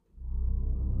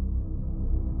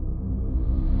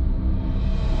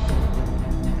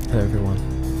Hello everyone.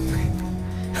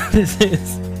 This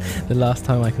is the last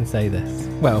time I can say this.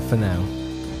 Well, for now.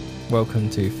 Welcome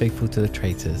to Faithful to the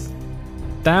Traitors.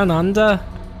 Down under.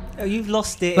 Oh, you've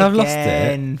lost it I've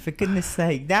again. lost it. For goodness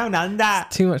sake. Down under.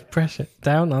 Too much pressure.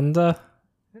 Down under.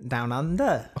 Down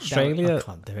under. Australia. I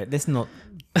can't do it. Let's not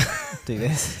do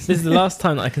this. This is the last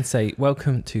time that I can say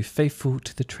welcome to Faithful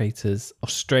to the Traitors,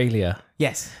 Australia.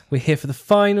 Yes. We're here for the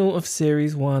final of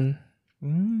Series 1.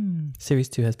 Series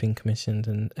 2 has been commissioned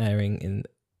and airing in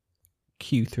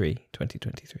Q3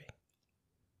 2023.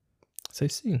 So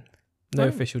soon. No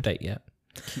official date yet.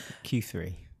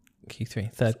 Q3.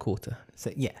 Q3, third quarter.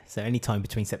 So any time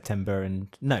between September and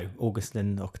August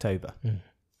and October.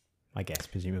 I guess,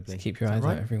 presumably. So keep your eyes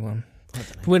right? out, everyone.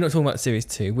 But we're not talking about Series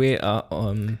 2. We are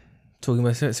talking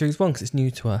about Series 1 because it's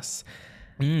new to us.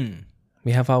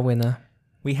 We have our winner.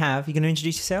 We have. You going to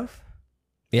introduce yourself?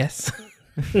 Yes.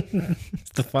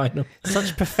 It's the final.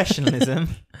 Such professionalism.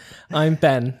 I'm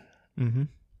Ben. One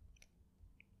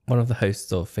of the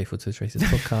hosts of Faithful to the Traitors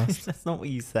podcast. That's not what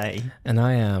you say. And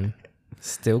I am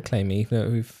still claiming, even though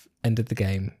we've ended the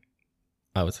game,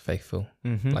 I was faithful.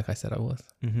 Like I said I was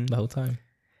the whole time.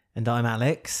 And I'm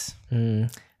Alex. And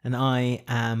I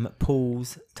am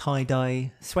Paul's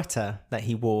tie-dye sweater that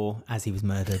he wore as he was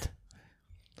murdered.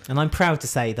 And I'm proud to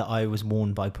say that I was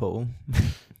worn by Paul.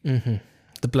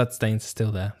 The bloodstains are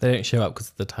still there. They don't show up because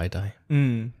of the tie-dye.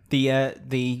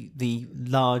 The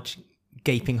large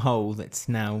gaping hole that's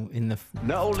now in the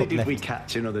Not only did left. we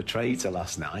catch another traitor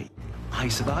last night, I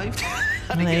survived.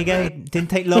 And there you go. Didn't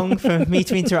take long for me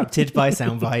to be interrupted by a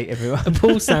soundbite, everyone. A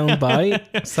Paul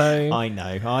soundbite. So I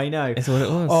know. it's what it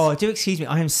was. Oh, do excuse me.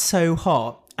 I am so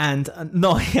hot. And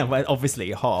well, obviously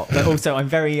hot, but also I'm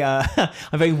very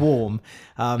warm.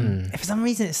 For some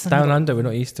reason, it's down under. We're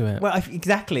not used to it. Well,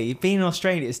 exactly. Being in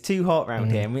Australia, it's too hot around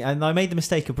here, and I made the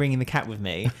mistake of bringing the cat with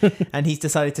me, and he's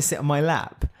decided to sit on my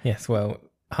lap. Yes. Well,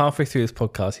 halfway through this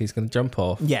podcast, he's going to jump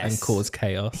off and cause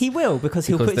chaos. He will because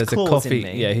he'll put his there's claws a coffee.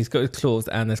 in me. Yeah, he's got his claws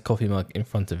and there's coffee mug in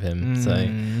front of him.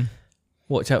 So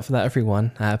watch out for that,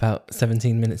 everyone. At about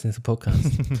 17 minutes into the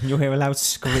podcast, You'll hear a loud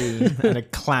scream and a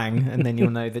clang, and then you'll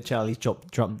know that Charlie's jumped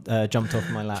off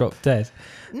my lap. drop dead.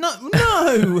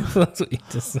 No! That's what you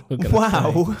just were going to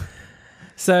Wow. say.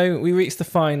 So we reached the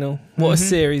final. What a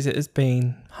series it has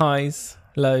been. Highs,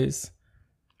 lows,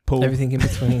 Paul. everything in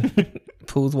between.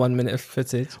 Paul's 1 minute of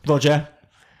footage. Roger.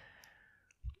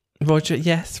 Roger,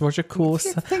 yes. Roger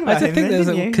Corsa. Think I about don't him think then, there was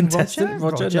a didn't you? contestant.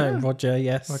 Roger? No, Roger,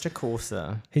 yes. Roger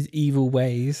Corsa. His evil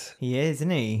ways. He is,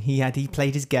 isn't he? He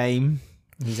played his game.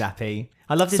 He's happy.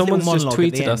 I loved his Someone's little just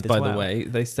monologue at tweeted the us, end by as the well. way.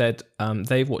 They said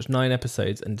they've watched 9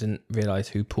 episodes and didn't realise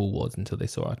who Paul was until they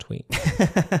saw our tweet.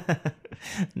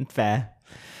 Fair.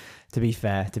 To be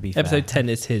fair. Episode 10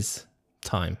 is his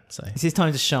time, so It's his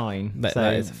time to shine.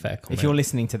 that is a fair comment. If you're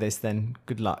listening to this, then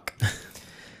good luck.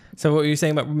 So what were you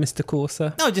saying about Mr.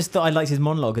 Corsa? No, I just thought I liked his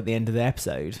monologue at the end of the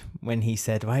episode when he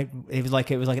said, right, it was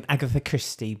like an Agatha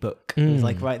Christie book. It was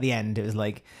like right at the end, it was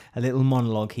like a little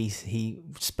monologue. He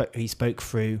spoke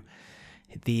through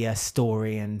the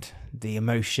story and the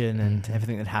emotion and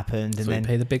everything that happened, That's and what then we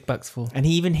pay the big bucks for. and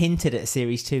he even hinted at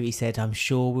series 2. He said, "I'm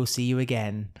sure we'll see you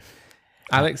again."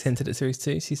 Alex hinted at series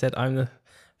 2. She said, "I'm the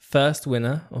first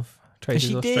winner of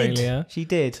Traitors Australia." She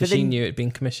did. So But she then knew it had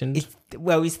been commissioned.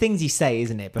 it's things you say,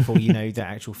 isn't it, before you know the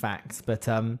actual facts. But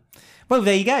well,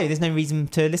 there you go. There's no reason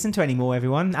to listen to anymore,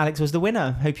 everyone. Alex was the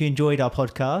winner. Hope you enjoyed our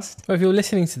podcast. Well, if you're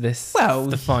listening to this,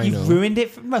 the final. You've ruined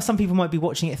it. Well, some people might be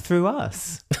watching it through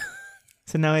us.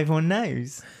 So now everyone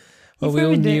knows. Well, You've we all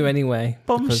ruined knew it. anyway.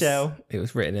 Bombshell. because It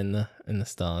was written in the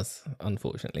stars,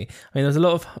 unfortunately. I mean, there was a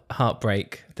lot of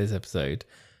heartbreak this episode.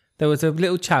 There was a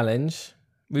little challenge.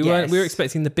 We were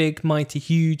expecting the big, mighty,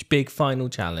 huge, big final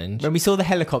challenge. When we saw the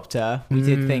helicopter, we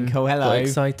did think, oh, hello. Got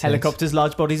excited. Helicopters,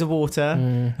 large bodies of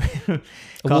water. A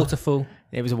waterfall.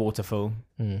 It was a waterfall.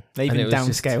 They And even it was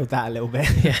just- downscaled that a little bit.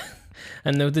 Yeah.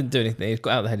 And they didn't do anything. He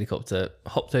got out of the helicopter,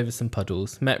 hopped over some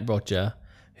puddles, met Roger,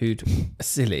 who'd,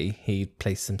 he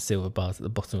placed some silver bars at the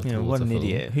bottom of the waterfall. What an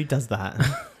idiot. Who does that?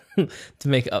 To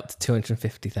make it up to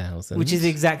 250,000. Which is the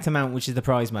exact amount, which is the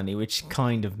prize money, which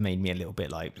kind of made me a little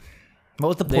bit like, what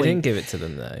was the They point? didn't give it to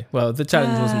them, though. Well, the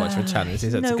challenge wasn't much of a challenge. They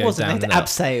just had to it go wasn't. down They and had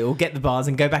to up. abseil, get the bars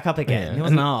and go back up again. Yeah. It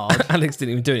wasn't hard. Alex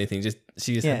didn't even do anything.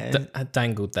 She just Yeah. had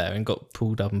dangled there and got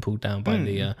pulled up and pulled down by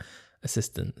the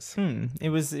assistants. It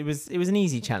was an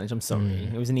easy challenge. I'm sorry.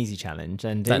 It was an easy challenge,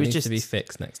 and That it was needs just to be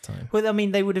fixed next time. Well, I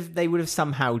mean, they would have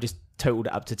somehow just totaled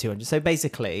it up to 200. So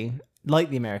basically,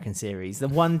 like the American series. The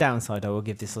one downside I will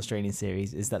give this Australian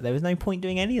series is that there was no point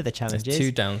doing any of the challenges. There's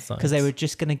two downsides. Because they were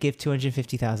just going to give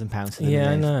 £250,000 to them.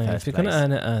 Yeah, I know. If you're going to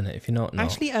earn it. If you're not.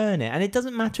 Actually earn it. And it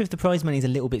doesn't matter if the prize money is a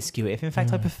little bit skew. If in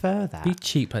fact I prefer that. Be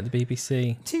cheap like the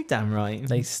BBC. Too damn right.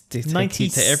 They take every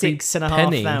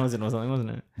 96,500 or something, wasn't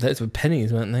it? Those were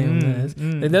pennies, weren't they, on theirs?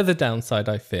 The other downside,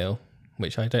 I feel,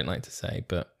 which I don't like to say,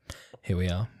 but here we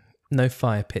are. No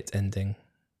fire pit ending.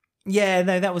 Yeah,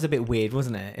 no, that was a bit weird,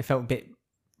 wasn't it? It felt a bit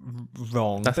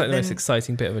wrong. That's like the most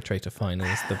exciting bit of a Traitor final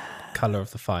is the colour of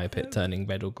the fire pit turning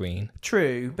red or green.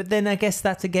 True, but then I guess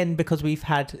that's again because we've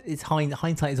had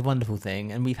hindsight is a wonderful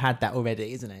thing, and we've had that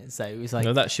already, isn't it? So it was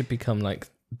like that should become like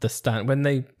the stand when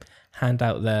they hand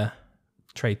out their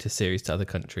Traitor series to other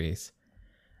countries.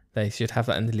 They should have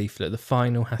that in the leaflet. The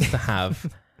final has to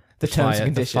have the terms and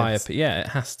conditions. The fire pit. Yeah, it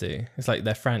has to. It's like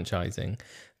they're franchising.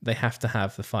 They have to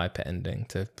have the fire pit ending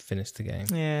to finish the game.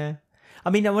 Yeah. I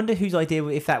mean, I wonder whose idea,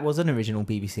 if that was an original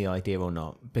BBC idea or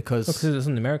not, because it was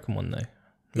an American one though.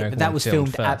 But that was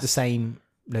filmed at the same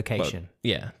location. Well,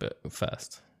 yeah, but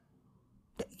first.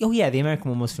 Oh yeah, the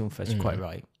American one was filmed first. You're quite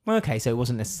right. Well, okay, so it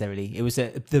wasn't necessarily. It was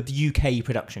the UK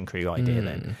production crew idea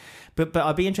then. But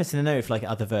I'd be interested to know if like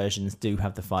other versions do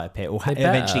have the fire pit or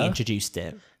eventually introduced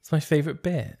it. It's my favourite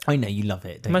bit. I know you love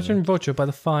it. Imagine Roger by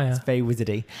the fire. It's very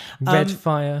wizardy. Red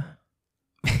fire.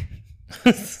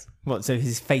 What, so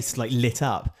his face like lit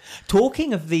up.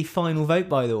 Talking of the final vote,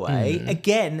 by the way,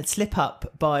 again, slip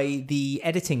up by the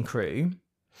editing crew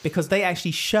because they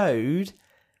actually showed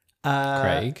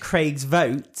Craig's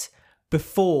vote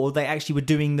before they actually were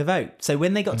doing the vote. So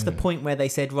when they got to the point where they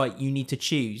said, right, you need to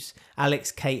choose,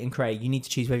 Alex, Kate and Craig, you need to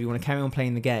choose whether you want to carry on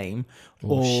playing the game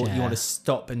or you want to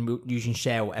stop and using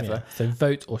share or whatever. Yeah. So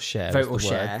vote or share vote or the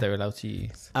share. word they're allowed to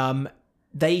use.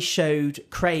 They showed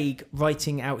Craig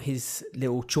writing out his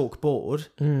little chalkboard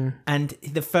and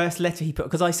the first letter he put,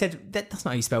 because I said, that's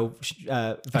not how you spell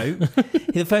vote.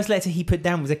 The first letter he put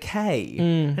down was a K.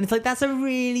 And it's like, that's a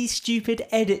really stupid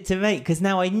edit to make because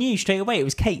now I knew straight away it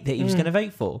was Kate that he was going to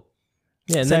vote for.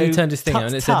 Yeah, and then he turned his thing out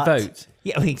and it said vote.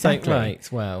 Yeah, exactly. Like,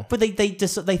 right, well. But they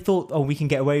thought, oh, we can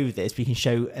get away with this. We can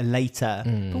show a later.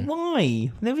 But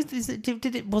why?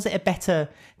 Was it a better?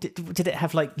 Did it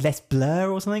have like less blur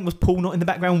or something? Was Paul not in the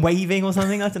background waving or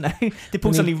something? I don't know. Did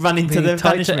Paul suddenly run into the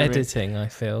tighter editing? I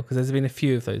feel because there's been a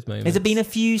few of those moments. There's been a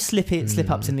few slip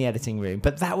ups in the editing room,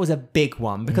 but that was a big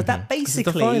one because that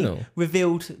basically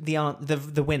revealed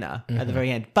the winner at the very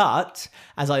end. But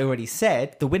as I already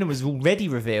said, the winner was already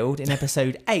revealed in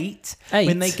episode 8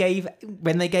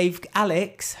 when they gave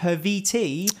Alex her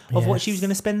VT of what she was going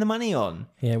to spend the money on.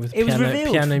 Yeah, with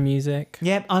piano music.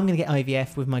 Yep, I'm going to get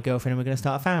IVF with my girlfriend and we're going to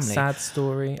start a family. Sad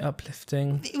story,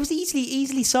 uplifting. It was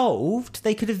easily solved.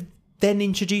 They could have then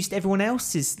introduced everyone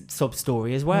else's sob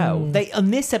story as well. They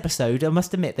on this episode, I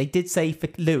must admit, they did say for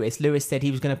Lewis said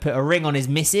he was going to put a ring on his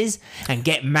missus and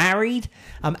get married.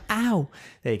 Ow.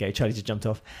 There you go, Charlie just jumped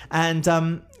off. And,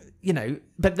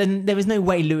 but then there was no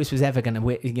way Lewis was ever going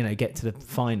to, get to the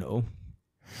final.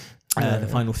 The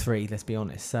final 3, let's be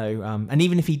honest. So, and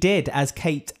even if he did, as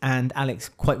Kate and Alex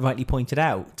quite rightly pointed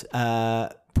out,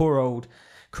 poor old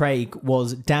Craig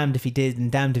was damned if he did and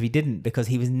damned if he didn't because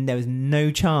there was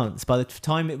no chance. By the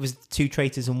time it was 2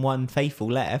 traitors and 1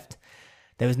 faithful left,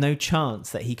 there was no chance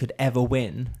that he could ever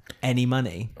win any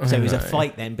money. So it was a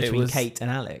fight then between Kate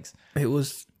and Alex. It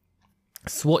was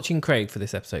watching Craig for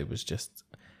this episode was just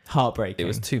heartbreaking. It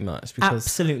was too much because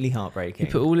absolutely heartbreaking.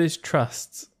 He put all his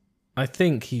trust. I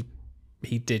think he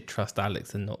did trust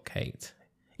Alex and not Kate,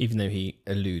 even though he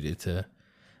alluded to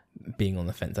being on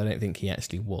the fence. I don't think he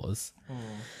actually was.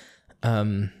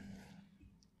 And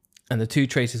the 2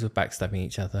 traitors were backstabbing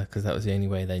each other because that was the only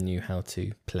way they knew how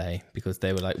to play, because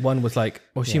they were like, one was like,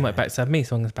 well, she might backstab me,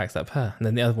 so I'm going to backstab her. And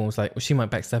then the other one was like, well, she might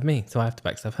backstab me, so I have to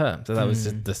backstab her. So that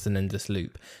was just an endless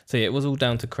loop. So yeah, it was all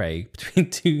down to Craig between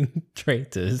 2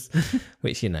 traitors,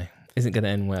 which, isn't going to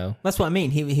end well. That's what I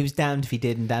mean. He was damned if he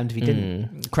did and damned if he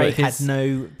didn't. Craig had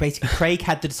Craig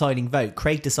had the deciding vote.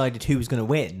 Craig decided who was going to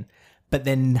win, but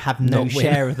then have no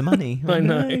share of the money. I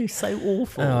know. So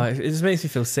awful. Oh, it just makes me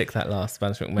feel sick, that last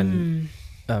banishment when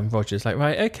Roger's like,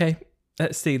 right, okay,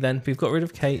 let's see then. We've got rid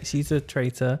of Kate. She's a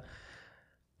traitor.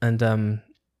 And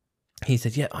he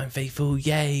said, yeah, I'm faithful.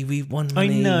 Yay, we won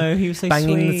money. I know. He was so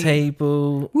banging sweet. the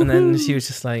table. Woo-hoo. And then she was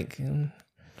just like...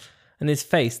 And his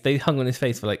face, they hung on his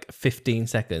face for like 15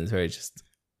 seconds where it just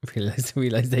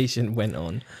realization went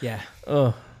on. Yeah.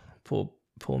 Oh, poor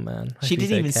man. She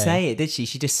didn't even say it, did she?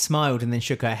 She just smiled and then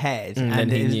shook her head.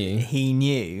 And he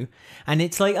knew. And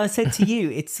it's like I said to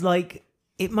you, it's like,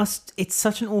 it's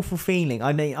such an awful feeling.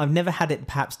 I mean, I've never had it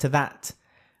perhaps to that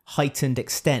heightened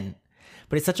extent.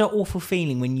 But it's such an awful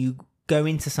feeling when you go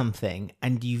into something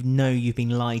and you know you've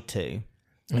been lied to,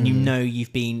 and you know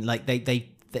you've been like they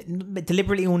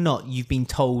deliberately or not, you've been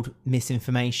told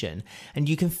misinformation, and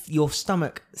your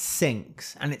stomach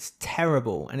sinks, and it's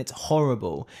terrible and it's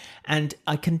horrible. And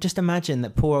I can just imagine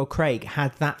that poor old Craig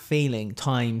had that feeling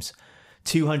times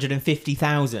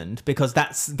 250,000, because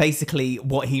that's basically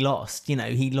what he lost. You know,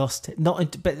 he lost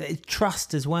but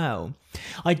trust as well.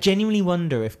 I genuinely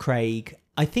wonder if Craig,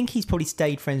 I think he's probably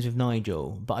stayed friends with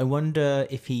Nigel, but I wonder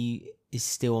if he is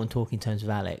still on talking terms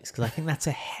with Alex, because I think that's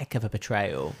a heck of a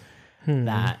betrayal.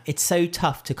 That it's so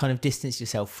tough to kind of distance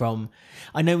yourself from.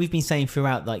 I know we've been saying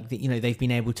throughout, like, that, you know, they've been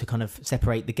able to kind of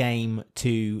separate the game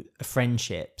to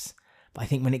friendships, but I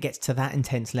think when it gets to that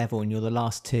intense level and you're the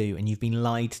last two and you've been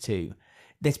lied to,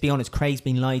 let's be honest, Craig's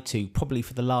been lied to probably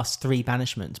for the last 3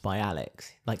 banishments by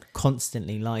Alex, like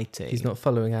constantly lied to. He's not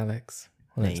following Alex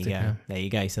on there Instagram. You go. There you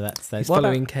go. So that's He's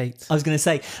following Kate. I was going to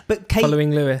say, but Kate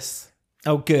following Lewis.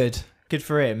 Oh, good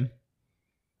for him.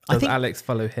 Does Alex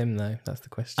follow him, though? That's the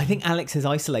question. I think Alex has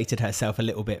isolated herself a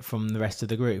little bit from the rest of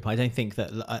the group. I don't think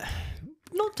that...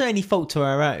 not to any fault to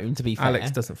her own, to be fair.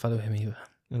 Alex doesn't follow him either.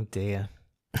 Oh, dear.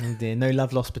 Oh, dear. No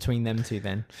love lost between them two,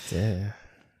 then. Yeah.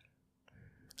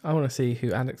 I want to see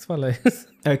who Alex follows.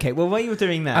 Okay, well, while you're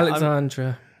doing that...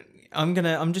 Alexandra.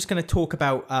 I'm just going to talk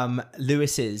about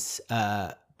Lewis's...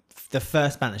 the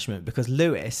first banishment, because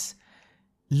Lewis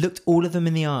looked all of them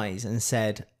in the eyes and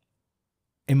said...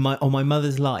 on my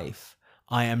mother's life,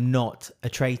 I am not a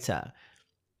traitor.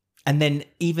 And then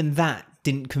even that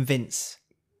didn't convince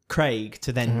Craig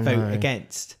to then vote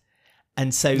against.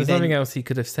 And so there's nothing else he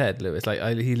could have said, Lewis. Like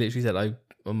he literally said,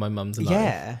 on my mum's life.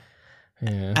 Yeah.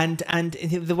 And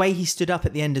the way he stood up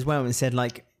at the end as well and said,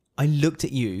 like, I looked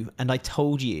at you and I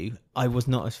told you I was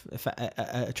not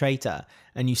a traitor,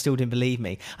 and you still didn't believe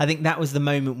me. I think that was the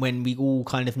moment when we all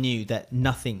kind of knew that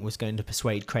nothing was going to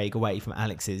persuade Craig away from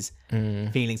Alex's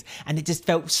feelings. And it just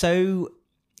felt so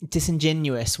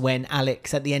disingenuous when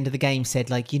Alex at the end of the game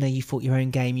said, like, you know, you fought your own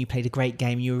game, you played a great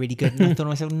game, you were really good. And I thought to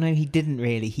myself, no, he didn't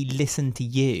really. He listened to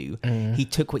you. He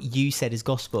took what you said as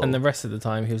gospel. And the rest of the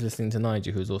time he was listening to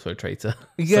Nigel, who was also a traitor.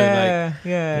 Yeah,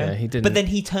 yeah, he didn't. But then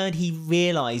he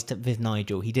realised with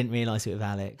Nigel, he didn't realise it with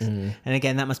Alex. And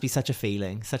again, that must be such a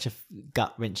feeling, such a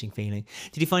gut-wrenching feeling.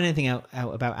 Did you find anything out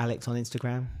about Alex on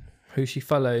Instagram? Who she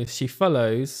follows? She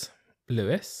follows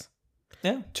Lewis,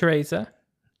 Teresa,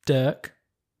 Dirk,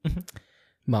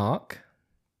 Mark,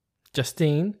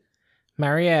 Justine,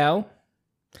 Marielle,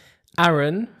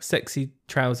 Aaron, sexy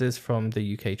trousers from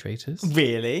the UK Traitors.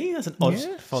 Really? That's an odd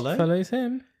follow. She follows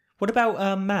him. What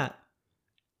about Matt?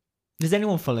 Does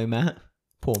anyone follow Matt?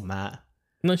 Poor Matt.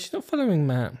 No, she's not following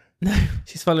Matt. No.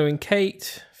 She's following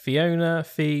Kate, Fiona,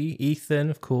 Fee,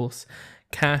 Ethan, of course,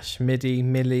 Cash, Middy,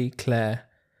 Millie, Claire.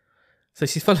 So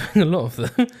she's following a lot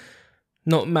of them.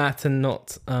 Not Matt and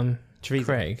not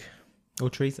Craig. Or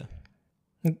Teresa.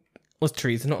 Was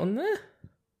Teresa not on there?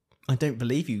 I don't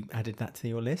believe you added that to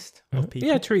your list of people.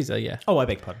 Yeah, Teresa, yeah. Oh, I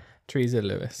beg pardon. Teresa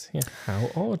Lewis. Yeah.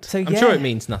 How odd. So, I'm sure it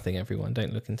means nothing, everyone.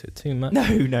 Don't look into it too much. No.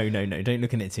 Don't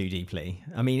look in it too deeply.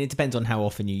 I mean, it depends on how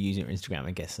often you use your Instagram,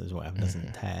 I guess, as well. It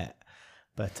doesn't hurt.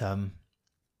 But,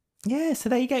 yeah, so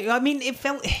there you go. I mean, it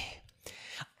felt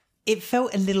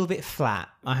a little bit flat,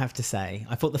 I have to say.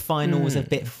 I thought the final was a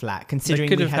bit flat, considering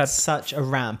we had such a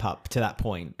ramp up to that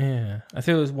point. Yeah. I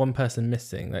feel there was one person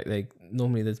missing. Like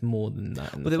normally there's more than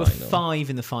that in the final. Well, there were 5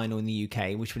 in the final in the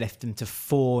UK, which left them to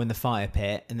 4 in the fire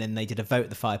pit, and then they did a vote at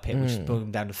the fire pit, which brought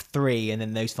them down to 3, and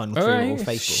then those final 3 were all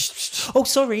faithful. Oh,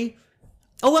 sorry.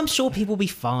 Oh, I'm sure people will be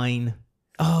fine.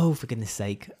 Oh, for goodness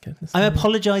sake. I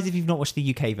apologise if you've not watched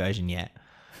the UK version yet.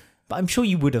 But I'm sure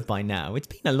you would have by now. It's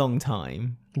been a long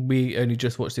time. We only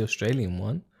just watched the Australian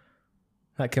one.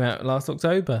 That came out last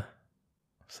October.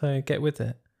 So get with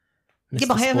it. Yeah,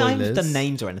 but I haven't done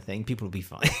names or anything. People will be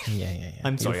fine. Yeah.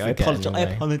 I'm sorry. I apologise.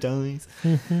 Anyway. I apologise.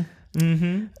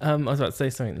 I was about to say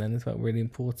something then as well, really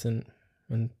important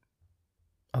and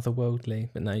otherworldly,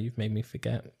 but now you've made me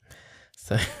forget.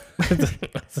 So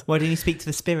why don't you speak to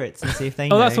the spirits and see if they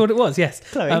know? Oh, that's what it was. Yes,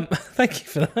 Chloe. Thank you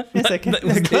for that. It's okay.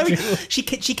 Chloe,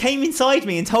 she came inside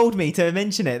me and told me to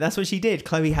mention it. That's what she did.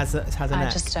 Chloe has a knack. I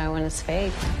just don't want to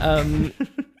speak.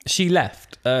 She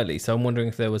left early, so I'm wondering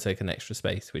if there was like an extra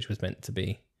space which was meant to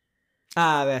be.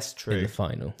 Ah, that's true. In the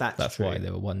final, that's true. why they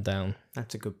were one down.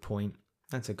 That's a good point.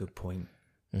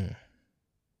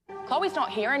 Chloe's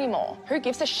not here anymore. Who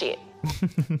gives a shit?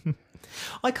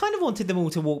 I kind of wanted them all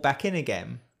to walk back in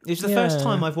again. It was the first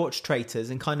time I've watched Traitors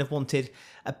and kind of wanted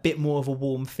a bit more of a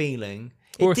warm feeling.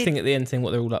 Or a thing at the end saying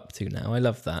what they're all up to now. I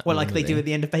love that. Well, like they do at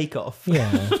the end of Bake Off.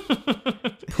 Yeah.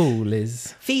 Paul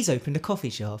is... Fee's opened a coffee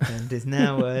shop and is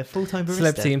now a full-time barista.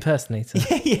 Celebrity impersonator.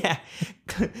 Yeah.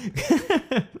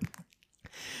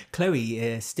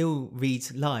 Chloe still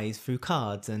reads lies through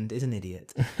cards and is an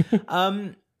idiot.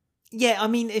 Yeah, I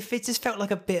mean, if it just felt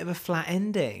like a bit of a flat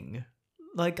ending.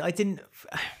 Like, I don't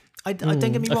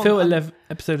get me wrong. I feel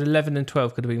episode 11 and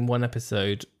 12 could have been one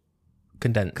episode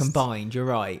condensed. Combined, you're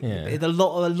right. Yeah. A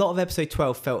lot of episode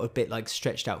 12 felt a bit like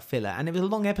stretched out filler. And it was a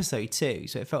long episode too,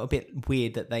 so it felt a bit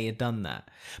weird that they had done that.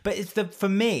 But for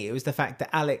me, it was the fact that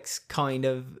Alex kind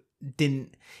of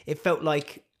didn't... It felt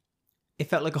like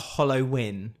a hollow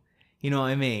win. You know what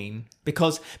I mean?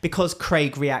 Because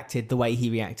Craig reacted the way he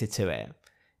reacted to it.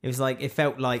 It was like, it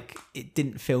felt like it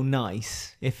didn't feel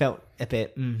nice. It felt a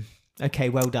bit, okay,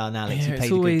 well done, Alex. You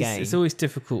played a good game. It's always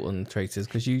difficult on the Traitors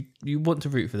because you want to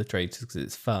root for the Traitors because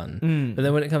it's fun. But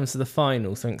then when it comes to the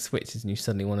final, something switches and you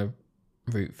suddenly want to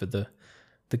root for the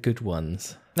good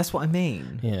ones. That's what I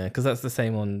mean. Yeah, because that's the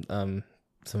same on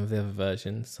some of the other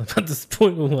versions. I'm about to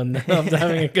spoil one now after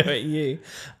having a go at you.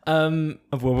 I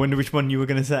wonder which one you were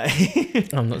going to say.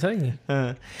 I'm not telling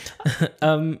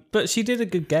you. But she did a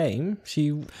good game.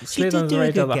 She slid under the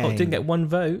radar the whole, didn't get one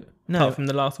vote. No. Apart from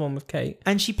the last one with Kate.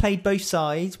 And she played both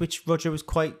sides, which Roger was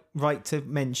quite right to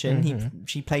mention.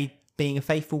 She played being a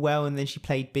faithful well, and then she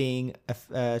played being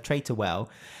a traitor well.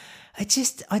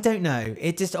 I don't know.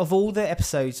 It just, of all the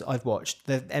episodes I've watched,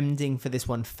 the ending for this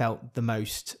one felt the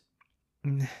most...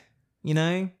 You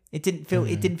know, it didn't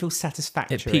feel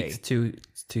satisfactory. It peaked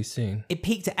too soon. It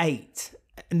peaked at 8.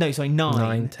 No, sorry,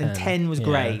 9. 10. And 10 was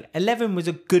great. 11 was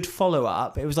a good follow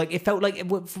up. It was like, it felt like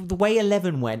the way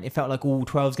 11 went, it felt like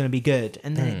 12's going to be good,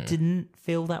 and then it didn't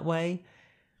feel that way.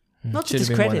 Not to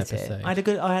discredit it. I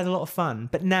had a lot of fun,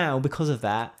 but now because of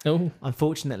that,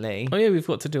 unfortunately, we've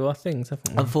got to do our things,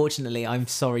 haven't we? Unfortunately, I'm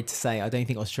sorry to say, I don't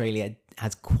think Australia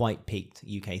has quite peaked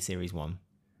UK Series 1.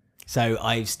 So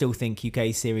I still think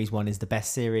UK Series 1 is the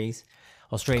best series.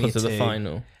 Australia because of the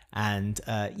final. And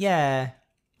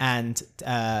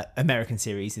American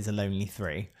Series is a lonely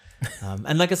 3.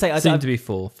 And like I say, Soon to be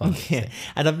 4, 5. Yeah,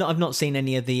 and I've not seen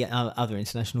any of the other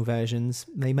international versions.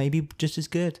 They may be just as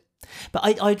good. But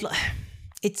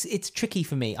it's tricky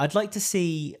for me. I'd like to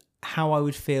see how I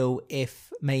would feel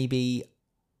if maybe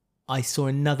I saw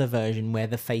another version where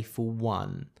the faithful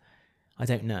won. I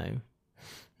don't know.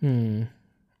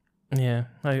 Yeah,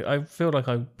 I feel like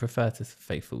I prefer to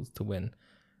Faithfuls to win,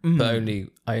 but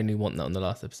I only want that on the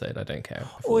last episode. I don't care.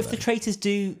 Or if the Traitors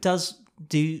does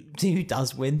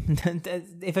win,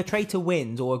 if a traitor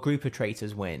wins or a group of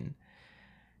traitors win,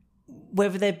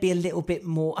 whether there'd be a little bit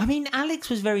more. I mean, Alex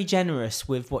was very generous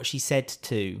with what she said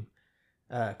to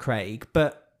Craig,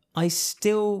 but I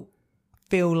still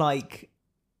feel like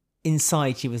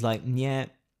inside she was like, "Yeah,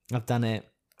 I've done it.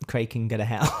 Craig can go to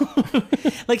hell."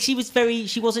 Like she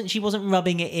wasn't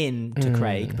rubbing it in to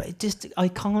Craig, but I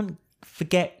can't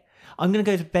forget. I'm going to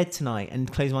go to bed tonight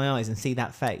and close my eyes and see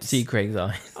that face. See Craig's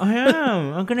eyes. I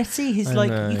am. I'm going to see his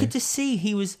you could just see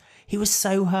he was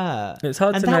so hurt. It's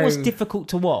hard and to know. That was difficult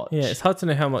to watch. Yeah, it's hard to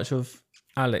know how much of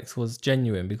Alex was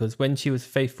genuine because when she was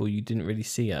faithful, you didn't really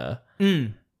see her.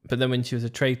 But then when she was a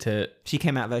traitor, she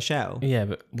came out of her shell. Yeah,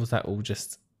 but was that all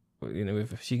just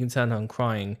if she can turn on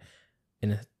crying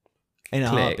in a click,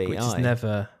 heartbeat, which is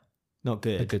never not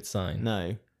good. A good sign.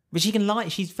 No. But she can lie.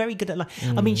 She's very good at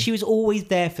lying. I mean, she was always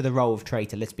there for the role of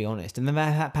traitor, let's be honest. And then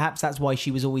perhaps that's why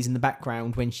she was always in the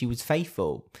background when she was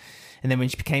faithful. And then when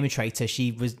she became a traitor,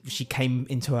 she came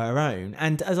into her own.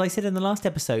 And as I said in the last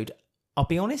episode, I'll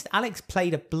be honest, Alex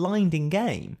played a blinding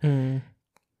game.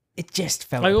 It just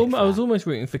felt I was almost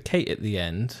rooting for Kate at the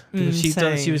end because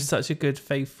she was such a good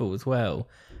faithful as well.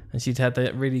 And she'd had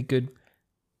that really good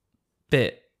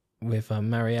bit with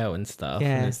Marielle and stuff.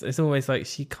 Yeah. And it's always like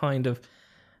she kind of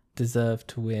deserved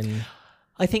to win.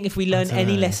 I think if we learn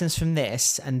any lessons from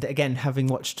this, and again, having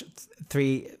watched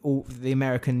the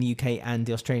American, UK and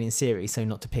the Australian series, so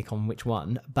not to pick on which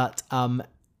one, but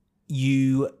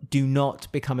you do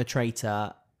not become a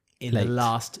traitor in the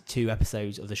last 2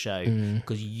 episodes of the show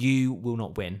because you will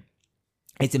not win.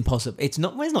 It's impossible. It's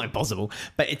not impossible,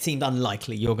 but it seemed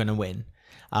unlikely you're going to win.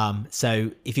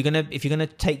 So if you're gonna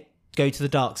go to the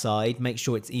dark side, make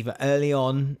sure it's either early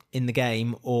on in the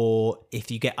game or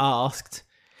if you get asked.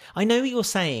 I know what you're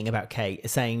saying about Kate,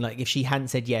 saying like if she hadn't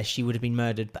said yes, she would have been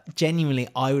murdered. But genuinely,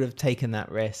 I would have taken that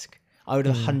risk. I would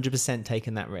have 100%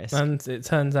 taken that risk. And it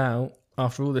turns out,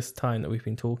 after all this time that we've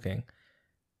been talking,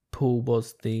 Paul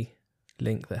was the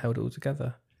link that held it all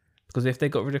together. Because if they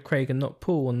got rid of Craig and not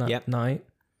Paul on that night,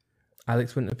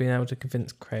 Alex wouldn't have been able to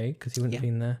convince Craig because he wouldn't have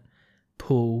been there.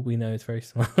 Paul, we know, is very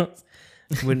smart.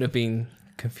 Wouldn't have been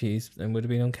confused and would have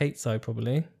been on Kate's side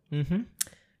probably. Mm-hmm.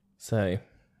 So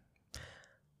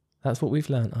that's what we've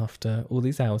learned after all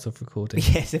these hours of recording.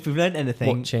 Yes, if we've learned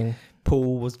anything, Watching.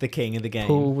 Paul was the king of the game.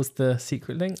 Paul was the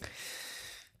secret link.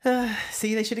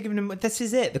 See, they should have given him... This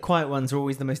is it. The quiet ones are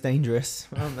always the most dangerous,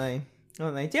 aren't they? Do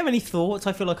you have any thoughts?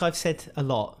 I feel like I've said a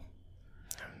lot.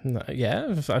 No, yeah,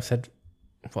 I've said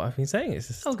what I've been saying. It's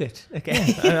just, Oh, good.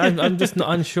 Okay. I'm just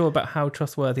not unsure about how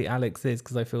trustworthy Alex is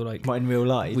because I feel like What, in real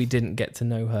life? we didn't get to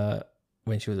know her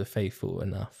when she was a faithful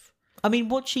enough. I mean,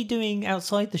 what's she doing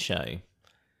outside the show?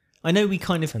 I know we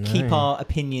kind of keep our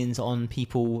opinions on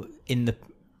people in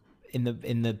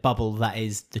the bubble that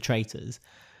is the Traitors,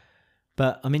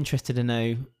 but I'm interested to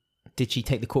know: did she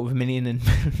take the $250,000 and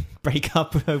break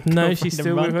up with her? No, girlfriend she's and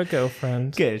still run? with her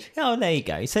girlfriend. Good. Oh, there you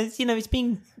go. So it's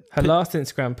been Her last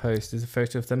Instagram post is a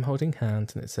photo of them holding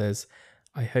hands, and it says,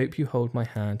 "I hope you hold my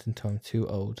hand until I'm too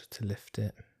old to lift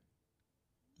it."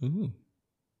 Ooh.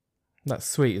 That's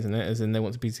sweet, isn't it? As in, they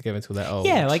want to be together until they're old.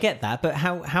 Yeah, I get that, but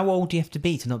how old do you have to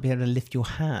be to not be able to lift your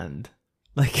hand?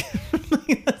 Like,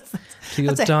 To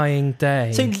your dying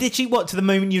day. so literally, what, to the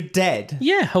moment you're dead?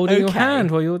 Yeah, holding your Okay.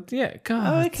 hand while you're... Yeah,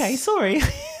 God. Oh, okay, sorry.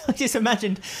 I just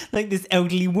imagined like this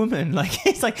elderly woman. Like,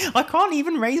 it's like, I can't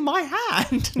even raise my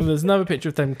hand. Well, there's another picture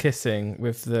of them kissing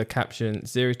with the caption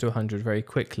 0 to 100 very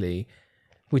quickly.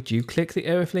 Would you click the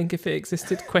OF link if it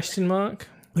existed? Question mark.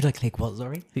 Would I click what,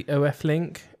 sorry? The OF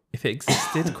link if it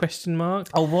existed? Question mark.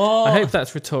 Oh, what? I hope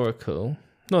that's rhetorical.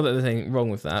 Not that there's anything wrong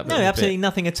with that. But No, absolutely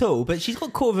nothing at all. But she's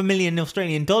got $250,000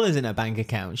 Australian dollars in her bank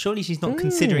account. Surely she's not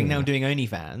considering now doing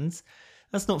OnlyFans.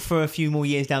 That's not for a few more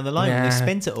years down the line when Nah, they've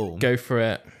spent it all. Go for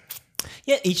it.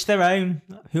 Yeah, each their own.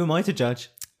 Who am I to judge?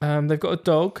 They've got a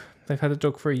dog. They've had a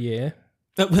dog for a year.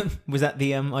 Was that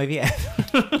the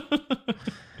IVF?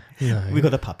 No. We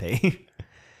got a puppy.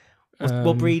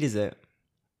 What breed is it?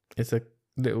 It's a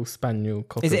little spaniel.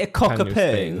 Is it a cockapoo?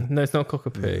 Thing. No, it's not a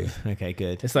cockapoo. Okay,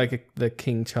 good. It's like the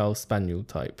King Charles Spaniel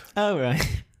type Oh, right.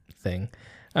 thing.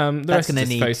 The That's rest is gonna just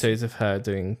need- photos of her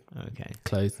doing Okay.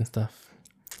 clothes and stuff.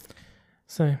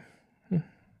 So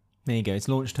There you go. It's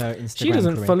launched her Instagram she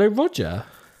doesn't career. follow Roger.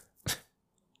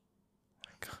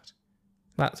 My God,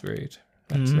 that's rude.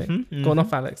 Actually, gone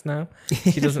off Alex now.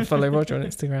 She doesn't follow Roger on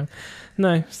Instagram.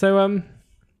 No, so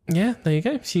yeah, there you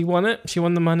go. She won it. She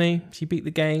won the money. She beat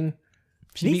the game.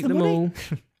 She Needs beat the them money.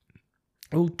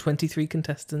 all. All 23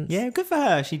 contestants. Yeah, good for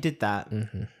her. She did that.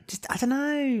 Mm-hmm. Just, I don't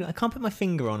know. I can't put my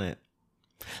finger on it.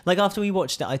 Like, after we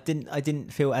watched it, I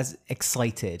didn't feel as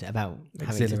excited about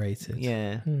having to- Exhilarated.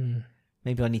 yeah.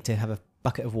 Maybe I need to have a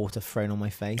bucket of water thrown on my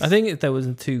face. I think there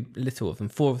wasn't too little of them.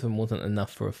 4 of them wasn't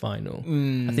enough for a final.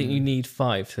 I think you need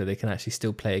 5 so they can actually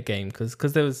still play a game because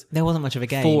there was there wasn't much of a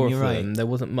game. 4 You're of right. them. There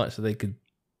wasn't much that they could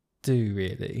do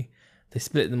really. They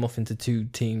split them off into 2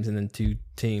 teams and then 2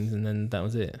 teams and then that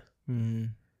was it.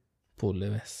 Poor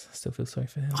Lewis. I still feel sorry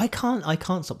for him. I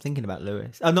can't stop thinking about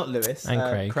Lewis. Oh, not Lewis.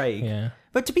 And Craig. Yeah.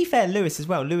 But to be fair, Lewis as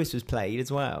well. Lewis was played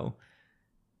as well.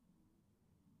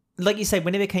 Like you say,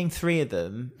 when it became 3 of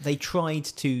them, they tried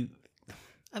to,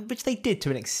 which they did to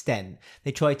an extent,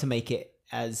 they tried to make it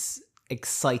as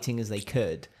exciting as they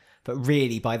could. But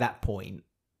really, by that point,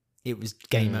 it was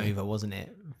game over, wasn't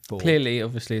it? Clearly,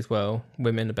 obviously, as well,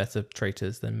 women are better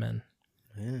traitors than men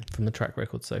from the track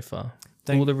record so far.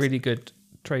 All the really good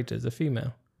traitors are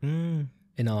female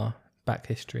in our back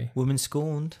history. Women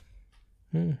scorned.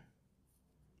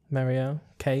 Marielle,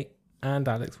 Kate, and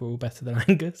Alex were all better than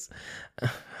Angus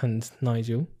and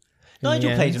Nigel.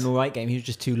 Nigel played an all right game. He was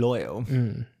just too loyal. Far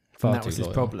And that too was his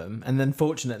loyal. problem. And then,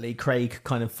 fortunately, Craig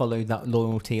kind of followed that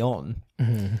loyalty on.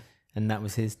 And that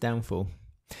was his downfall.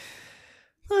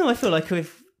 Oh, I feel like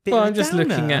we've... Well, I'm just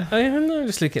looking at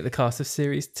the cast of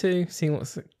Series 2, seeing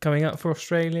what's coming up for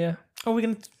Australia. Are we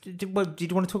going to... Did you want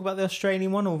to talk about the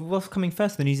Australian one, or what's coming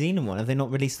first, the New Zealand one? Have they not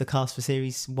released the cast for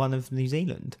Series 1 of New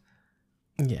Zealand?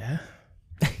 Yeah.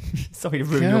 Sorry to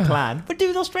ruin your plan. But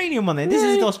do the Australian one then. This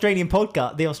is the Australian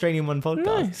podcast, the Australian one podcast.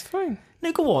 No, it's fine.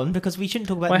 No, go on, because we shouldn't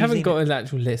talk about I New haven't Zealand. got an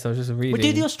actual list. I was just reading. We'll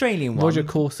do the Australian one. Roger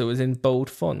Corser was in bold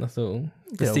font, that's all.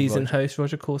 The Good old season Roger. host,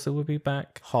 Roger Corser, will be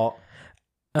back. Hot.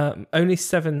 Only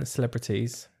 7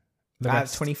 celebrities. The Out of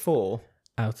rest 24.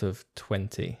 out of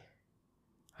 20,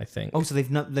 I think. Oh, so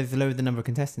they've lowered the number of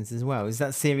contestants as well. Is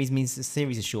that series means the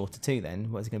series is shorter too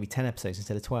then? What, is it going to be 10 episodes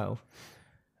instead of 12?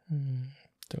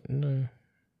 Don't know.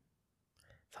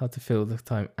 It's hard to fill the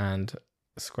time and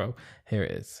scroll. Here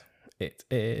it is. It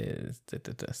is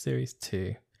Series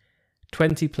 2.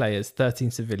 20 players,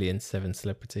 13 civilians, 7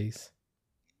 celebrities.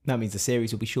 That means the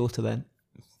series will be shorter then.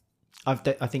 I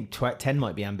think 10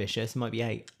 might be ambitious. It might be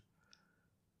 8.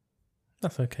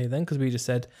 That's okay then, because we just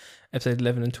said episode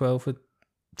 11 and 12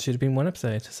 should have been one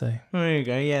episode. So There you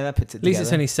go. Yeah, that puts it at least together.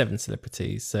 it's only 7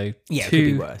 celebrities. So Yeah, it could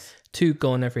be worse. 2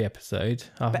 gone every episode.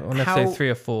 But On episode 3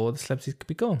 or 4, the celebrities could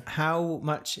be gone. How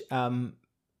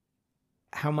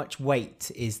much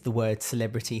weight is the word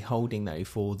celebrity holding though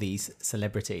for these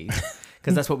celebrities?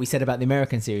 Because that's what we said about the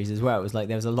American series as well. It was like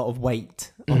there was a lot of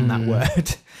weight on that word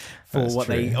for That's what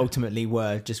they true. ultimately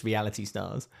were, just reality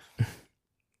stars.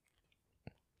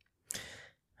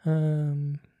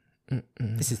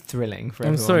 This is thrilling for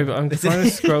I'm everyone. sorry, but I'm trying to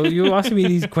scroll. You're asking me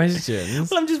these questions.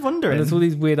 Well, I'm just wondering. And there's all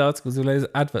these weird articles with loads of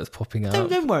adverts popping up.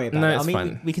 Don't worry about No, it. it's I mean,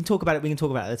 fine. we can talk about it. We can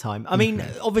talk about it at the time. I mean,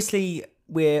 obviously,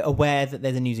 we're aware that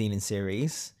there's a New Zealand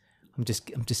series. I'm just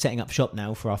setting up shop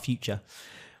now for our future.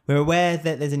 We're aware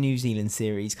that there's a New Zealand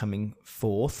series coming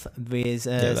forth. There's a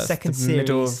That's second the series.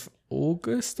 middle of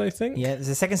August, I think. Yeah, there's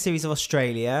a second series of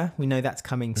Australia. We know that's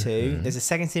coming too. There's a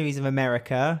second series of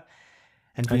America.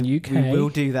 And UK. we will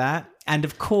do that. And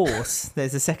of course,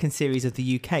 there's a second series of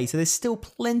the UK. So there's still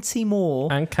plenty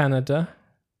more. And Canada.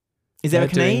 Is there a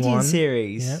They're doing Canadian one.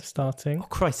 series? Yeah, starting. Oh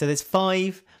Christ! So there's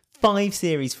five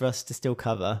series for us to still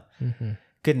cover.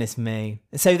 Goodness me!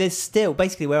 So there's still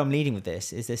basically where I'm leading with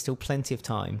this is there's still plenty of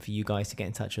time for you guys to get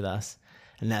in touch with us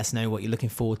and let us know what you're looking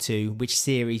forward to, which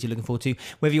series you're looking forward to,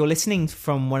 whether you're listening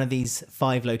from one of these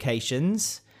 5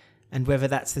 locations, and whether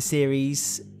that's the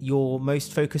series you're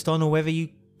most focused on, or whether you,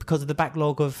 because of the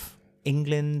backlog of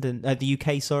England and the UK,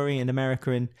 and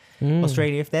America and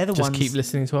Australia, if they're the Just ones, keep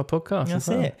listening to our podcast. that's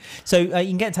as well. it. So you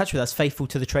can get in touch with us,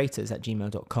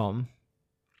 faithfultothetraitors@gmail.com.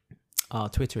 Our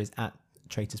Twitter is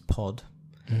 @TraitorsPod.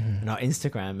 And our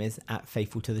Instagram is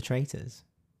 @faithfultothetraitors.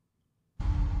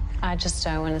 I just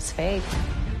don't want to speak.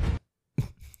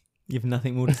 You have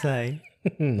nothing more to say?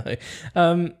 No.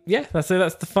 Yeah, that's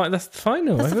the final. That's the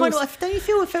final. Don't you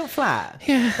feel it felt flat?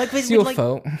 Yeah, Like, it's your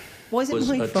fault. Why is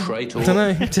it my fault? traitor. I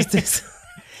don't know. Just this.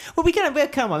 Well,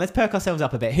 come on, let's perk ourselves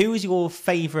up a bit. Who was your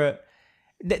favourite?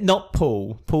 Not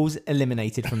Paul. Paul's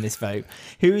eliminated from this vote.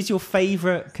 Who is your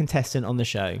favourite contestant on the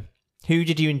show? Who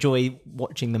did you enjoy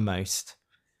watching the most?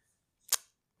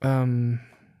 There's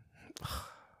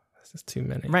just too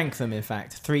many. Rank them, in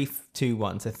fact. 3, 2,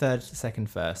 1. So third, second,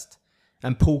 first.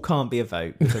 And Paul can't be a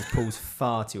vote because Paul's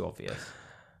far too obvious.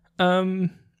 I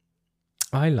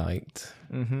liked.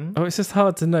 Oh, it's just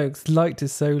hard to know because liked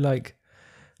is so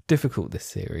difficult this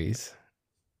series.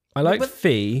 I liked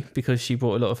Fee because she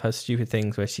brought a lot of her stupid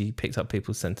things where she picked up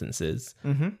people's sentences.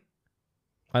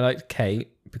 I liked Kate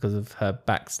because of her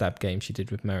backstab game she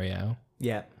did with Marielle.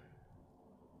 Yeah.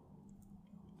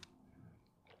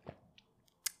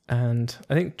 And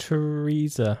I think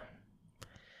Teresa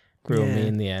grew on me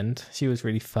in the end. She was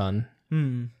really fun.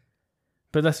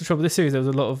 But that's the trouble. This series, there was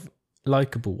a lot of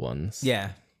likable ones.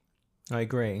 Yeah, I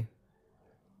agree.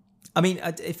 I mean,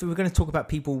 if we were going to talk about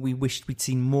people we wished we'd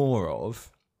seen more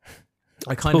of,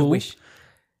 I kind of Paul. wish...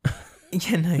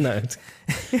 Yeah, no. No.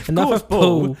 Of Enough course, of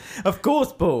Paul. Of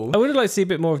course, Paul. I would have liked to see a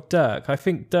bit more of Dirk. I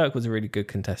think Dirk was a really good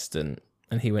contestant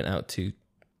and he went out too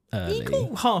early. He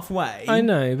got halfway. I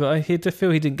know, but I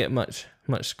feel he didn't get much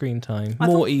screen time. I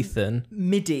More thought Ethan.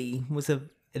 Midi was an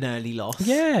early loss.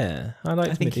 Yeah, I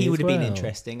liked I think Midi he would as have been well.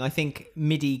 interesting. I think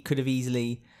Midi could have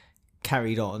easily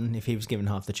carried on if he was given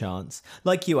half the chance.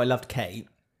 Like you, I loved Kate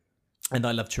and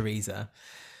I loved Teresa.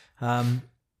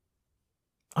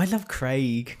 I love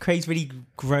Craig. Craig's really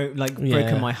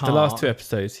broken my heart. The last 2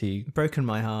 episodes, he broken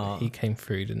my heart. he came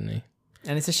through, didn't he?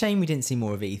 And it's a shame we didn't see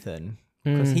more of Ethan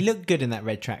because he looked good in that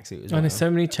red tracksuit as well. And there's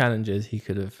so many challenges he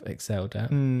could have excelled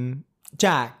at.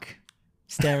 Jack,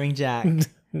 staring Jack.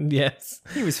 Yes,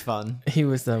 He was fun. he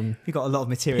was. We got a lot of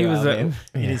material out of him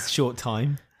in yeah. his short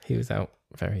time. He was out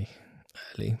very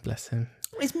early. Bless him.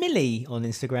 Is Millie on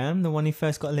Instagram the one who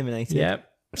first got eliminated?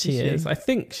 Yep, she Is is. she? I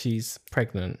think she's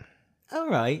pregnant. All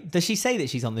right. Does she say that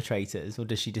she's on the Traitors, or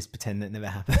does she just pretend that it never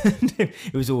happened?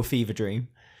 It was all a fever dream.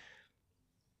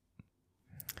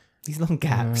 These long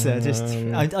gaps are just...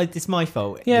 it's my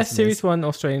fault. Yeah, listeners. Series 1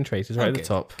 Australian Traitors, right Oh, at the good.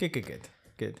 top.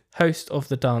 Good. Host of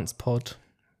the Dance Pod,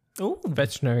 Oh,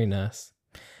 veterinary nurse.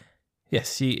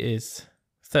 Yes, she is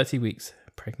 30 weeks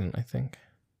pregnant, I think.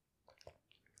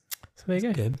 So there you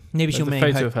go. good. Maybe There's she'll a make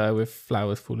photo of her with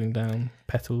flowers falling down,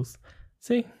 petals.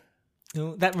 See?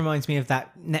 Oh, that reminds me of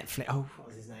that Netflix... Oh, what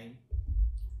was his name?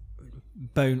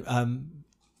 Burnham.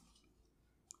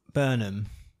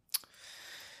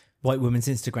 White woman's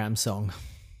Instagram song.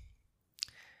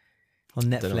 On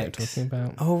Netflix. Don't know what you're talking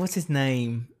about. Oh, what's his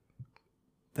name?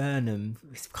 Burnham.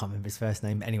 I can't remember his first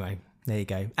name. Anyway, there you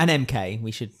go. And MK.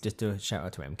 We should just do a shout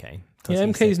out to MK. Yeah,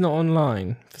 MK's not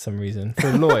online for some reason. For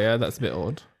a lawyer, that's a bit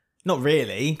odd. Not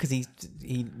really, because he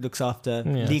looks after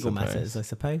legal I suppose. matters, I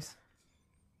suppose.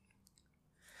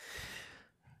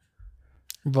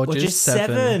 Roger's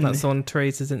 7. That's on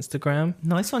Teresa's Instagram.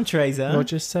 Nice one, Teresa.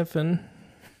 Roger's 7.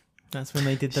 That's when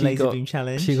they did the laser beam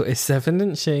challenge. She got his 7,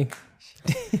 didn't she?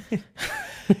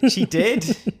 She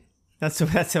did.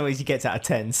 That's always you get out of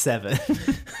 10, 7.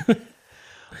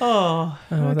 Oh,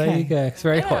 there you go. It's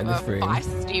very hot in this room.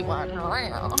 Feisty one.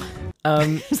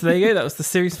 So there you go. That was the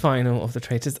series final of the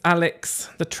Traitors. Alex,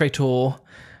 the traitor,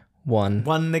 won.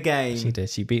 Won the game. She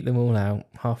did. She beat them all out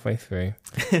halfway through.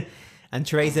 And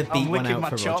Teresa beat one out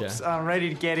for chops. Roger. I'm ready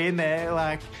to get in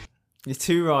there. You're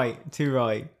too right.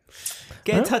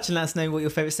 Get in touch and let us know what your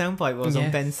favourite soundbite was on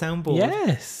Ben's soundboard.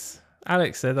 Yes.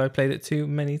 Alex said I played it too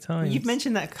many times. You've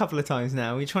mentioned that a couple of times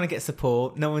now. You're trying to get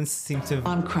support. No one seems to...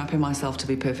 I'm crapping myself, to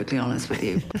be perfectly honest with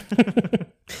you.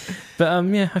 But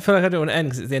I feel like I don't want to end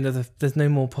because it's the end of there's no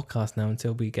more podcast now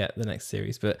until we get the next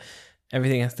series. But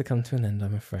everything has to come to an end,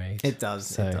 I'm afraid. It does.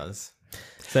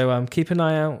 So keep an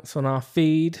eye out on our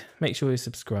feed. Make sure you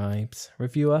subscribe,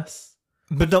 review us.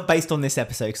 But not based on this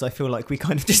episode, because I feel like we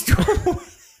kind of just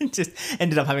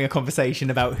ended up having a conversation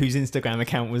about whose Instagram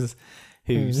account was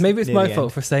whose. Maybe it's my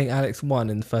fault for saying Alex won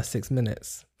in the first 6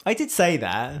 minutes. I did say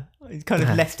that. It kind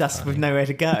of left us with nowhere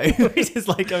to go. We're just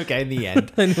like, okay, in the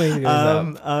end.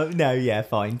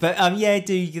 Fine. But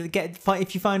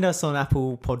if you find us on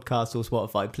Apple Podcasts or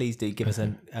Spotify, please do give us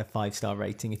a 5-star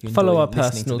rating if you follow our listening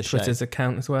personal to the Twitter's show.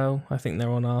 account as well. I think they're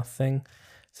on our thing,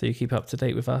 so you keep up to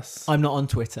date with us. I'm not on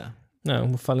Twitter. No,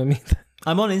 well, follow me then.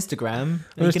 I'm on Instagram.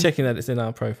 I'm just checking that it's in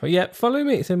our profile. Yeah, follow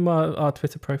me. It's in our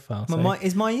Twitter profile. So.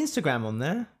 Is my Instagram on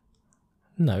there?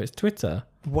 No, it's Twitter.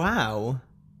 Wow.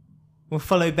 Well,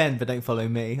 follow Ben, but don't follow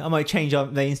me. I might change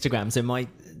up the Instagram so my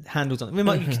handle's on. You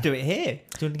could do it here.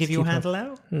 Do you want to give your handle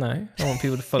out? No, I want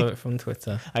people to follow it from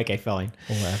Twitter. Okay, fine.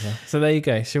 Or whatever. So there you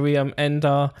go. Shall we end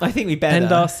our? I think we better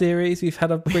end our series. We've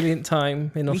had a brilliant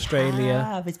time in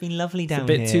Australia. It's been lovely down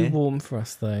here. It's a bit too warm for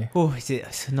us though. Oh,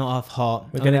 it's not half hot.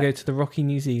 We're going to go to the rocky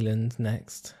New Zealand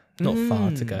next. Not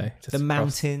far to go. The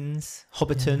mountains,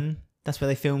 Hobbiton. Yeah. That's where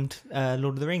they filmed Lord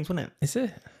of the Rings, wasn't it? Is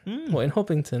it? What, in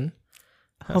Hobbiton?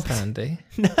 That's handy.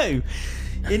 No,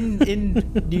 in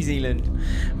New Zealand.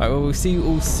 Right, well, we'll see you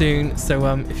all soon. So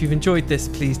if you've enjoyed this,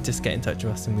 please just get in touch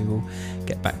with us and we will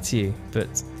get back to you.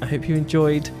 But I hope you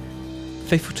enjoyed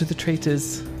Faithful to the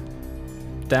Traitors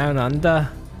Down Under.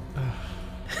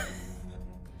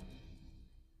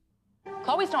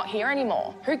 Chloe's not here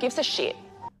anymore. Who gives a shit?